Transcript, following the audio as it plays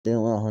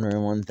still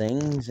 101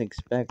 things.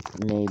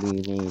 Expect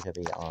maybe me to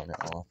be on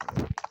and off.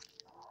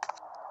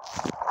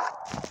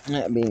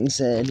 That being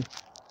said,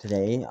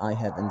 today I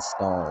have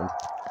installed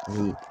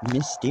the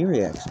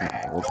Mysterious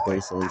mod, which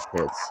basically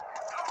puts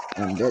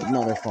undead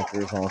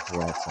motherfuckers all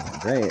throughout San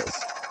Andreas.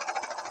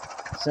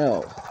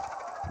 So,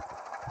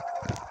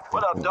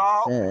 what up,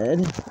 dog? Said,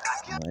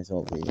 might as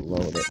well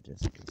reload it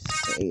just to be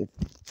safe.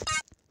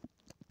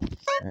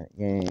 Start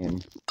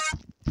game.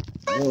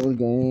 Load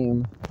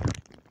game.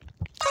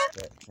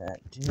 Get that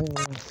too.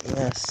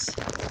 Yes.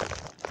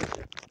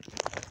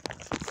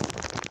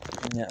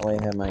 And that way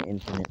I have my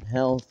infinite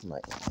health, my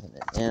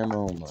infinite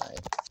ammo, my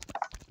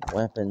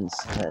weapons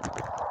set.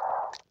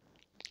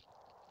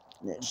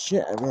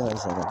 Shit, I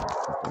realized I got a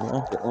fucking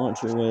rocket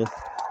launcher with.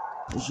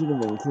 I should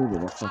have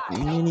included a fucking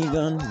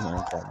minigun.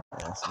 My god,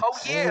 ass. Oh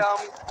yeah.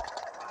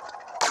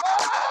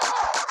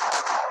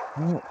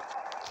 Well,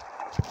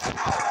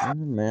 on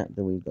the map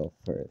do we go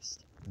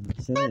first? I'm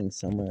assuming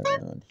somewhere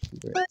around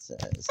here it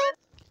says.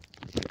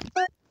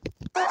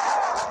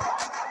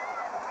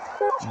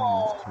 Come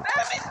on, damn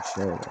it! I'm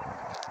sure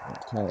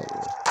I'll tell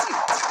you.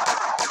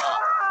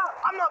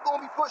 I'm not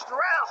gonna be pushed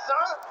around,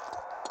 son.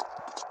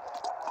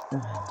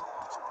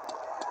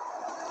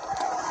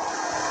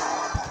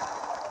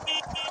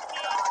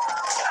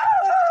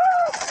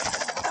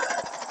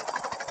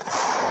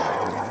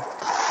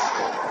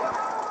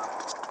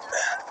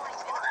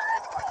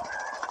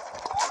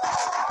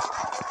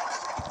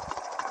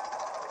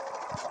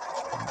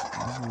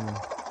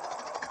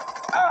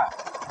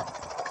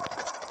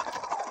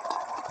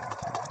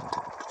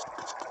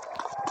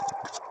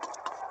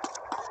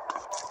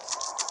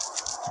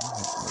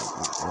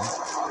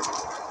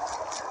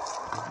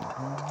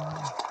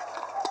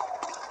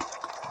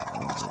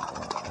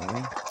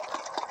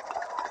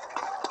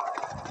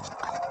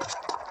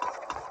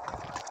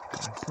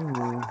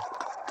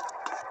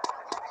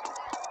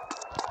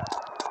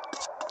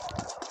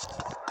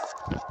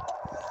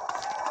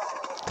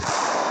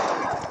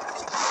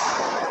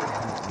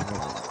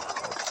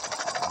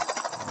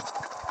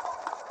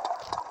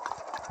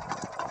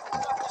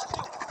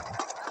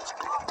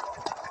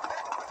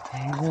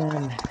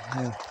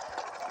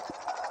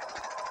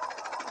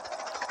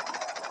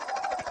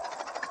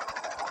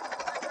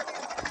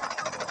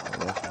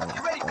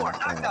 You ready for a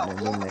knockout?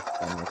 Maybe next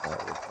time I thought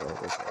it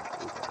was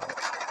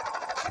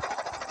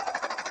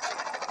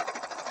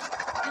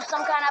You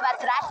some kind of a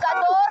trash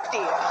gador?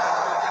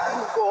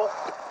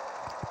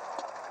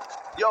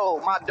 Yo,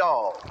 my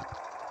dog.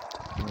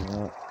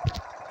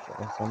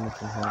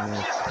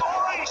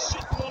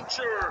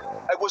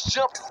 Hey, what's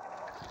jumping?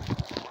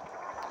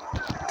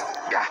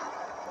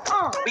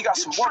 We got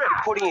some work to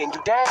put in,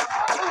 you damn?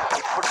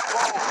 For the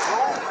phone,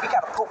 we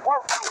gotta put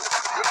work.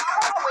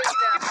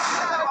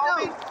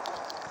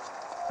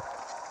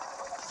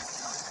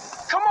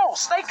 Come on,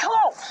 stay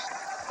close.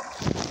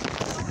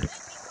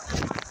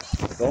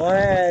 Go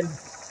ahead.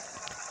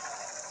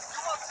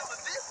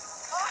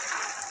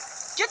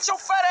 Get your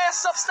fat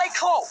ass up, stay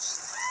close.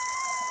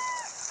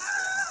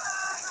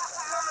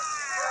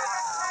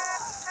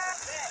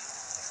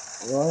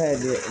 Go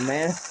ahead, your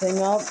mask thing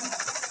up.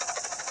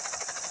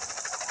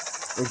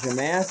 Is your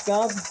mask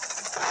up?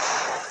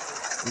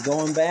 You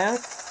going back?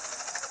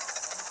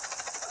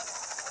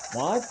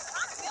 What?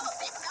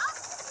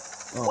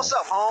 Oh. What's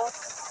up, home?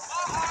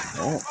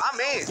 Oh. I'm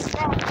in.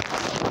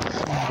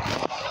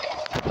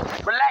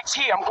 Relax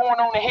here, I'm going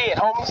on ahead,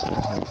 homies.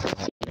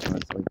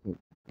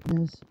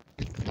 This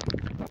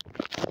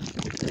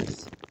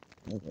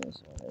is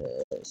what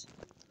it is.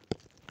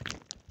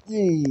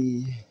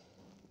 Hey.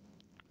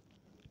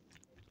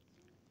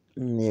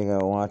 You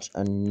gotta watch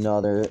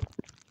another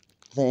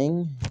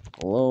thing.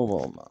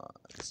 Global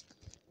mods.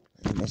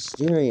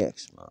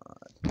 Mysterious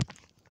mod.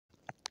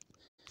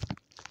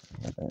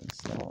 Have it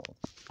installed.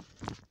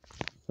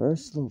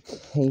 First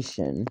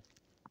location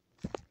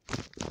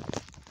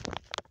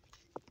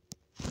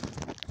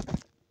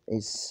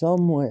is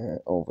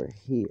somewhere over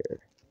here.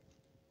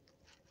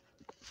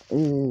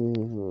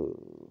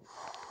 Ooh.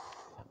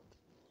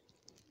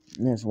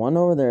 There's one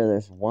over there,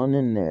 there's one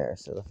in there.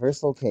 So the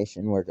first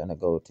location we're gonna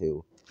go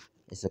to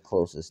is the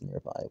closest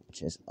nearby,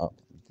 which is up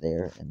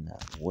there in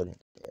that wooden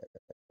area.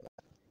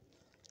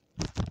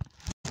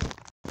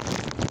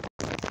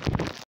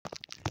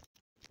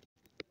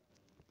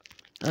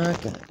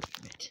 God damn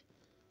it.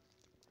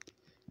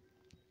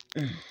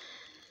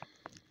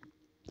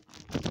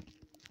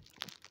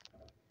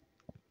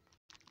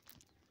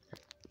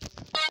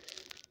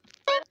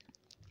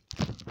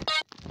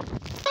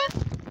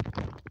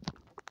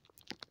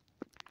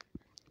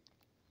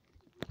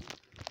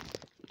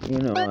 You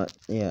know what?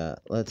 Yeah,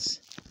 let's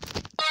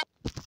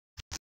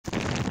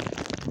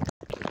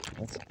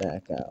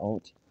back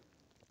out.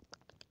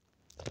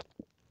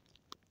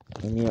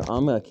 And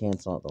I'm gonna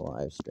cancel out the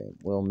live stream.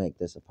 We'll make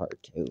this a part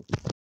 2.